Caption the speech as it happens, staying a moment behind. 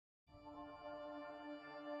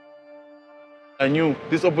I knew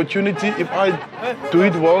this opportunity, if I do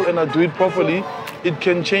it well and I do it properly, it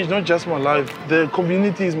can change not just my life. The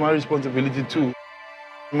community is my responsibility too.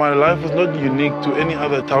 My life is not unique to any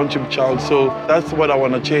other township child, so that's what I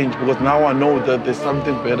want to change, because now I know that there's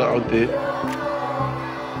something better out there.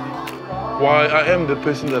 Why I am the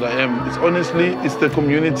person that I am, it's the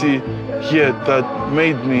community here that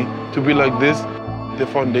made me to be like this. The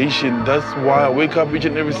foundation, that's why I wake up each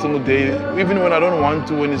and every single day, even when I don't want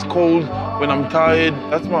to, when it's cold, when I'm tired.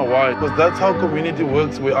 That's my why, because that's how community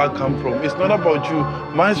works where I come from. It's not about you.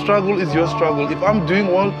 My struggle is your struggle. If I'm doing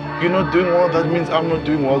well, you're not doing well, that means I'm not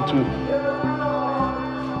doing well too.